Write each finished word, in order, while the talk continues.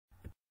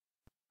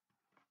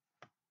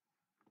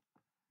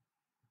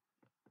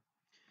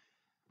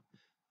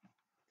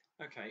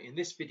Okay, in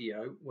this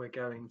video, we're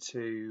going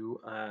to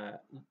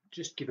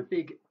just give a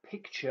big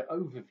picture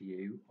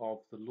overview of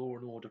the law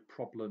and order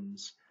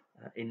problems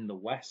in the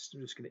West.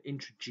 I'm just going to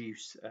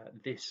introduce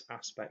this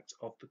aspect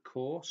of the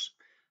course,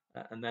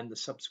 and then the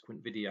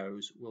subsequent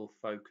videos will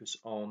focus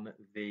on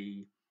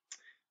the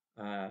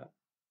uh,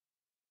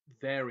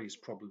 various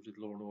problems with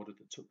law and order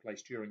that took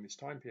place during this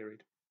time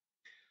period.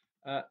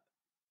 The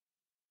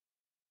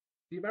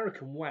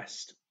American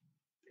West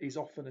is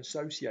often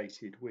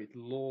associated with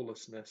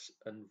lawlessness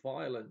and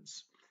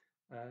violence.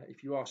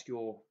 If you ask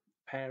your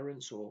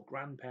parents or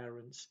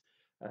grandparents,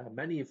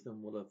 many of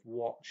them will have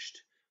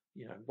watched,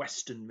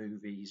 Western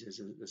movies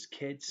as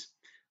kids,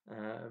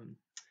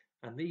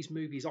 and these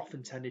movies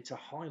often tended to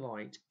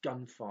highlight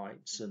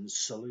gunfights and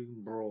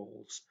saloon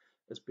brawls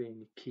as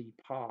being a key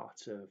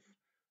part of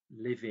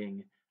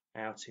living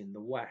out in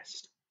the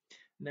West.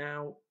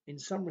 Now, in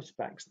some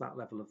respects, that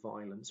level of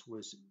violence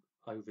was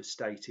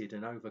overstated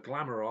and over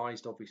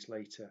glamorized,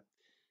 obviously, to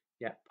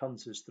get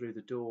punters through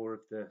the door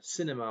of the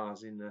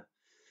cinemas in the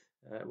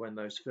when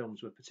those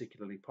films were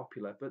particularly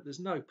popular. But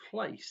there's no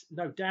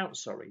doubt,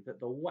 that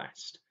the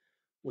West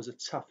was a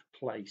tough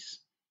place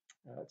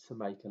to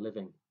make a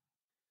living.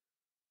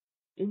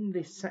 In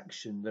this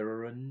section, there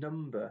are a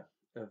number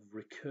of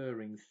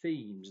recurring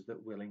themes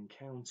that we'll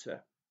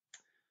encounter.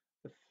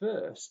 The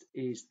first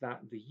is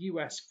that the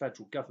US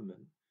federal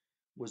government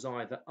was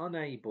either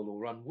unable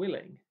or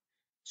unwilling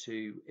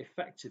to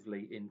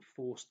effectively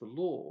enforce the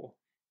law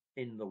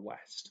in the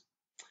West.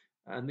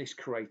 And this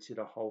created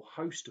a whole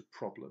host of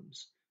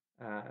problems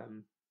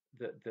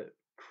that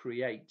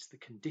create the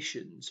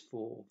conditions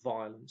for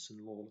violence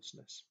and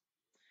lawlessness.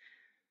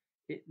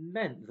 It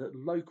meant that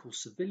local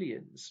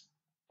civilians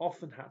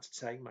often had to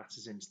take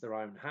matters into their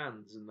own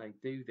hands, and they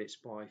do this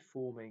by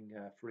forming,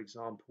 for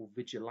example,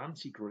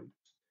 vigilante groups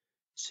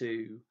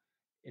to,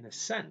 in a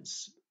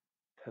sense,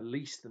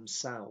 police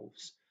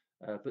themselves.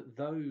 But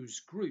those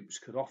groups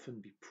could often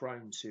be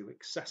prone to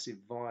excessive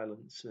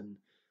violence and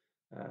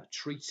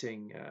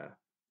treating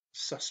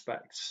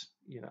suspects,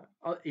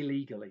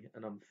 illegally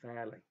and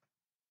unfairly.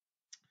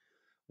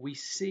 We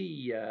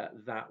see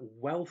that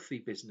wealthy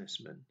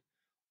businessmen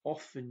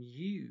often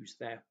use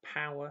their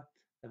power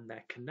and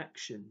their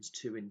connections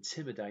to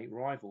intimidate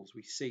rivals.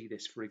 We see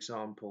this, for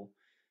example,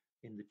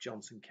 in the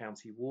Johnson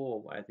County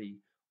War, where the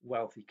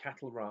wealthy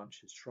cattle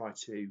ranchers try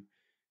to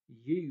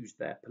use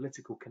their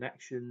political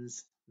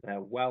connections,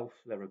 their wealth,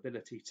 their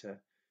ability to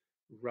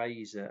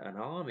raise an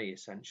army,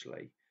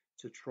 essentially,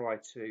 to try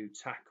to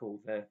tackle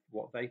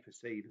what they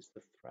perceive as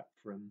the threat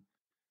from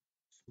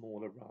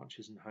smaller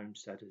ranchers and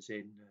homesteaders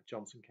in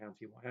Johnson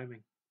County,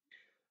 Wyoming.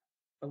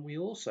 And we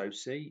also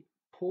see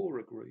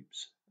poorer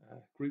groups,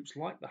 groups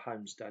like the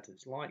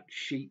homesteaders, like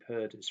sheep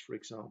herders, for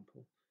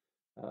example,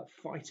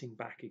 fighting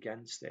back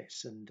against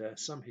this. And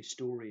some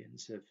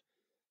historians have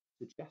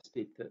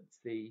suggested that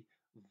the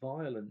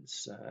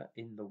violence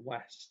in the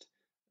West,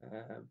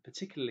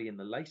 particularly in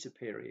the later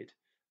period,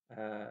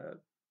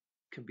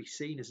 can be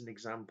seen as an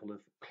example of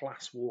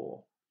class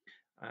war,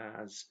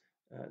 as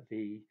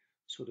the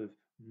sort of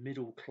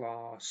middle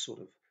class,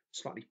 sort of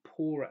slightly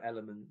poorer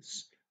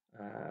elements,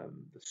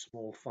 the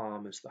small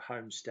farmers, the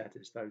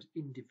homesteaders, those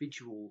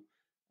individual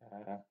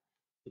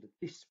sort of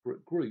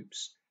disparate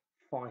groups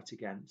fight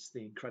against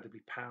the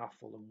incredibly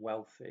powerful and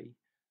wealthy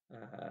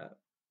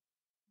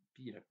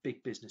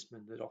big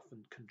businessmen that often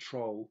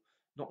control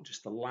not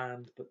just the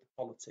land but the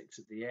politics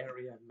of the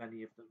area.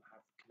 Many of them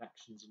have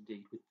connections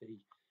indeed with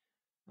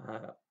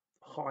the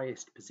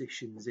highest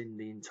positions in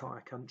the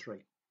entire country.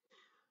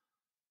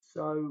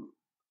 So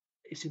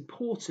it's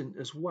important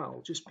as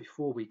well, just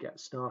before we get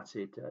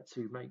started,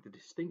 to make the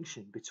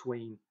distinction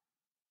between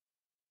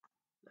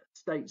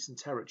states and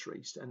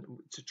territories, and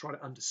to try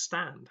to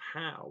understand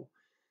how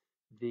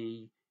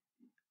the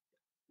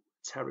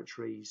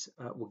territories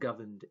were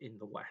governed in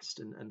the West,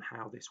 and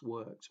how this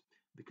worked,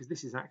 because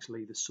this is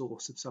actually the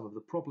source of some of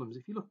the problems.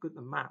 If you look at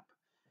the map,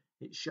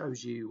 it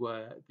shows you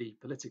the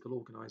political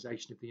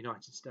organization of the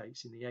United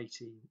States in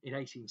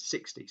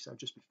 1860, so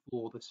just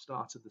before the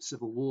start of the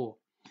Civil War.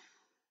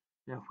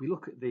 Now, if we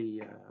look at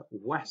the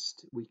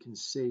West, we can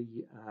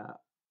see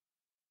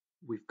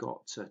we've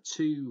got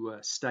two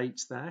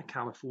states there,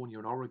 California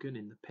and Oregon,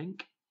 in the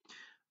pink,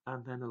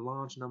 and then a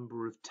large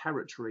number of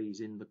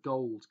territories in the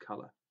gold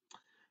color.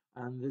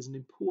 And there's an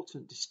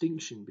important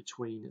distinction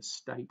between a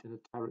state and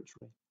a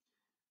territory.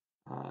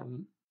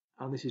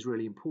 And this is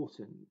really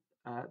important.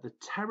 The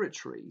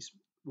territories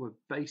were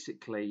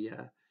basically,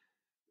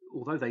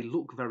 although they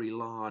look very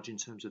large in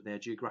terms of their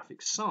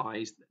geographic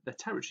size, they're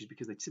territories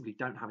because they simply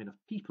don't have enough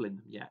people in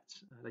them yet.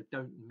 They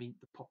don't meet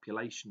the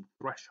population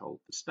threshold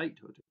for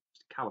statehood.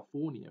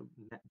 California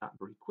met that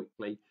very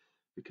quickly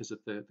because of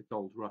the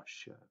gold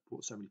rush,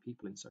 brought so many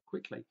people in so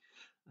quickly.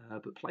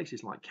 But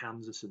places like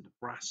Kansas and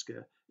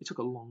Nebraska, it took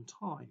a long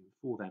time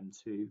for them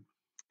to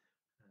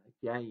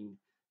gain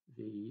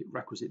the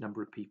requisite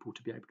number of people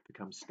to be able to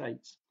become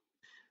states.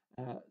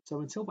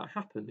 So until that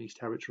happened, these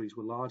territories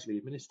were largely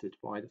administered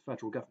by the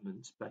federal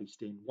government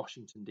based in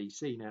Washington,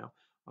 D.C. Now,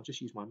 I'll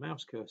just use my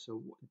mouse cursor.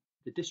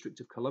 the District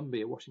of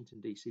Columbia,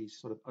 Washington, D.C. is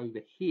sort of over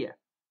here.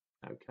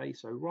 Okay,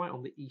 so right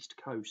on the east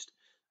coast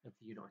of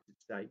the United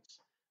States.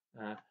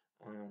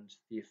 And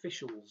the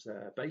officials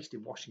based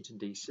in Washington,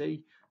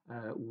 D.C.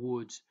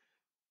 Would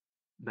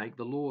make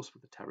the laws for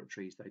the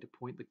territories. They'd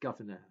appoint the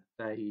governor.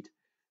 They'd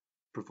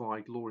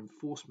provide law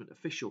enforcement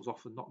officials,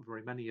 often not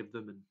very many of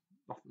them and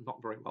often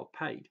not very well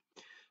paid.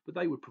 But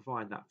they would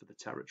provide that for the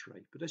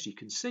territory. But as you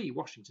can see,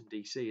 Washington,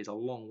 D.C. is a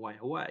long way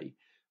away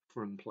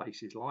from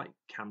places like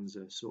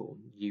Kansas or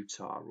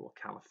Utah or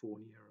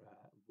California,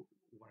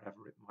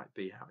 wherever it might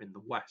be out in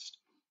the West.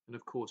 And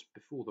of course,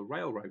 before the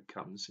railroad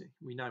comes,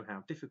 we know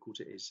how difficult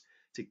it is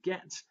to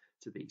get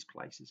to these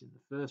places in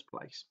the first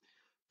place.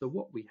 So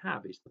what we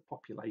have is the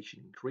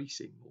population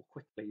increasing more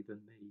quickly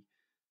than the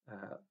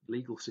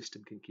legal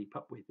system can keep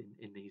up with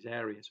in these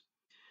areas.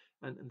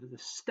 And the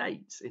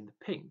states in the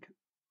pink,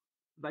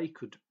 they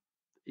could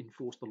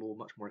enforce the law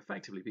much more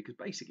effectively because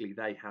basically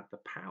they had the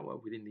power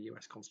within the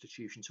US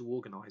Constitution to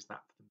organise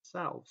that for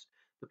themselves.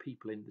 The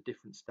people in the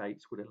different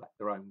states would elect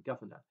their own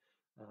governor.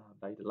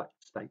 They'd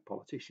elect state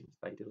politicians.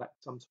 They'd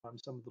elect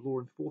sometimes some of the law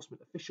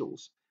enforcement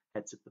officials,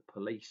 heads of the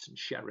police and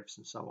sheriffs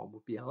and so on,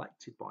 would be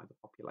elected by the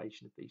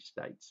population of these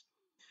states.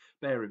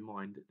 Bear in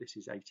mind that this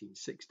is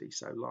 1860,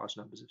 so large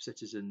numbers of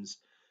citizens,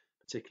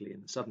 particularly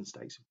in the southern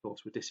states, of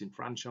course, were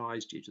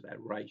disenfranchised due to their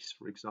race,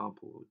 for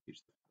example, or due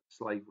to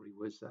slavery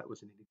was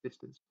in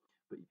existence.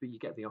 But you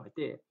get the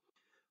idea.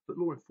 But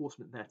law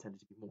enforcement there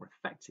tended to be more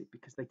effective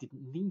because they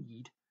didn't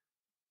need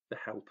the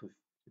help of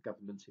the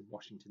government in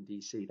Washington,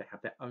 D.C. They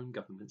had their own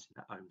governments in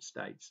their own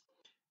states.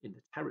 In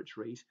the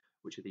territories,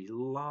 which are these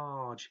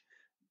largely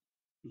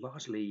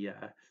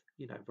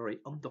very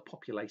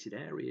underpopulated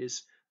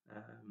areas,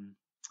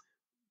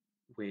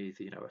 with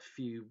a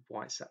few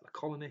white settler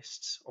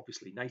colonists,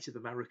 obviously Native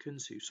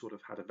Americans who sort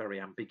of had a very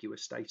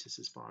ambiguous status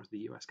as far as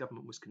the US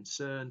government was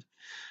concerned.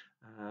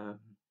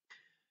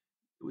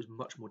 It was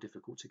much more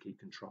difficult to keep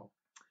control.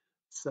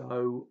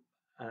 So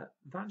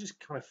that just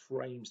kind of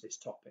frames this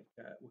topic.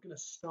 We're going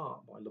to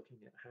start by looking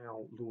at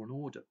how law and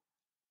order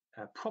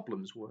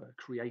problems were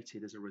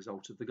created as a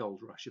result of the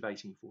gold rush of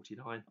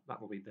 1849. That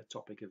will be the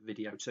topic of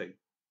video 2.